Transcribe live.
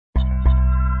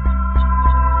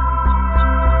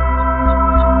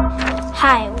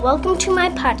Hi, welcome to my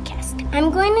podcast. I'm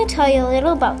going to tell you a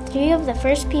little about three of the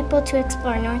first people to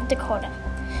explore North Dakota.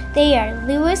 They are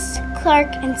Lewis, Clark,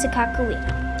 and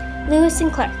Sakakawea. Lewis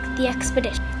and Clark, the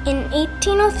expedition. In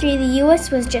 1803, the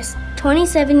U.S. was just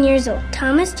 27 years old.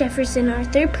 Thomas Jefferson, our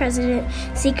third president,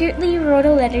 secretly wrote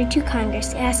a letter to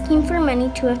Congress asking for money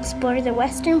to explore the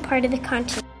western part of the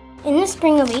continent. In the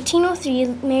spring of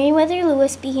 1803, Meriwether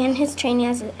Lewis began his training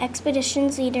as an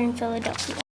expedition's leader in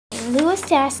Philadelphia.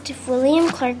 Lewis asked if William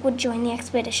Clark would join the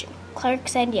expedition. Clark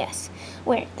said yes,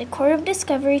 where the Corps of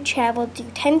Discovery traveled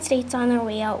through 10 states on their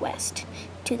way out west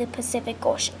to the Pacific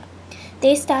Ocean.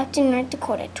 They stopped in North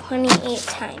Dakota 28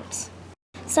 times.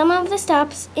 Some of the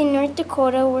stops in North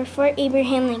Dakota were Fort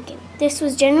Abraham Lincoln. This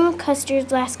was General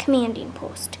Custer's last commanding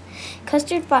post.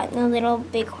 Custer fought in the Little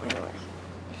Bighorn War.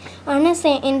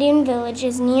 Onasant Indian Village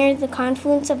is near the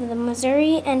confluence of the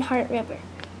Missouri and Heart River.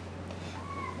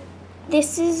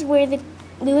 This is where the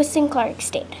Lewis and Clark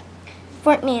stayed.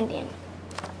 Fort Mandan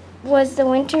was the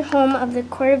winter home of the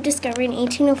Corps of Discovery in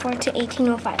 1804 to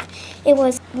 1805. It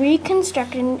was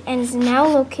reconstructed and is now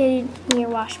located near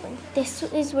Washburn. This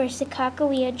is where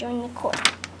Sakakawea joined the Corps.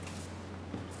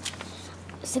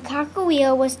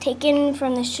 Sakakawea was taken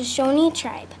from the Shoshone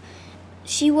tribe.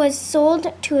 She was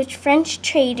sold to a French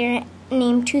trader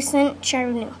named Toussaint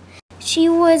Charbonneau. She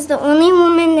was the only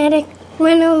woman that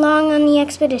went along on the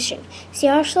expedition. She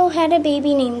also had a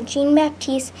baby named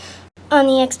Jean-Baptiste on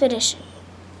the expedition,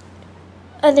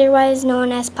 otherwise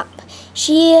known as Pomp.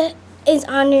 She is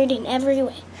honored in every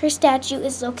way. Her statue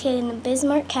is located in the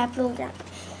Bismarck Capitol ground.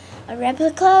 A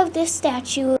replica of this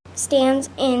statue stands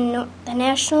in the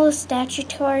National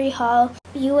Statuary Hall,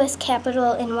 U.S.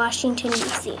 Capitol in Washington,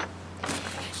 D.C.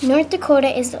 North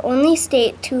Dakota is the only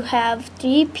state to have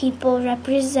three people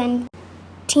representing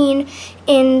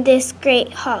in this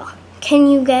great hall. Can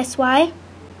you guess why?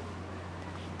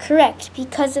 Correct,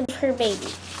 because of her baby,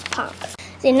 Pomp.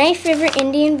 The Knife River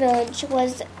Indian Village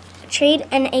was a trade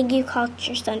and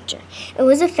agriculture center. It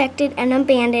was affected and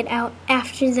abandoned out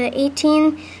after the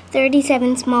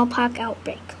 1837 smallpox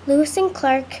outbreak. Lewis and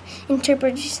Clark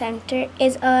Interpreter Center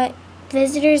is a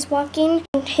visitor's walking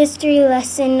history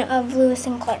lesson of Lewis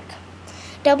and Clark.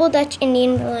 Double Dutch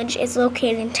Indian Village is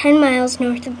located 10 miles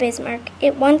north of Bismarck.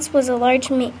 It once was a large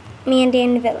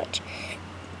Mandan village.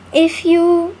 If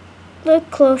you look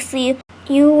closely,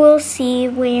 you will see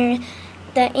where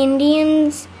the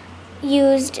Indians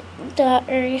used the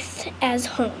earth as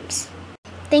homes.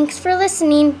 Thanks for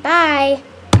listening. Bye.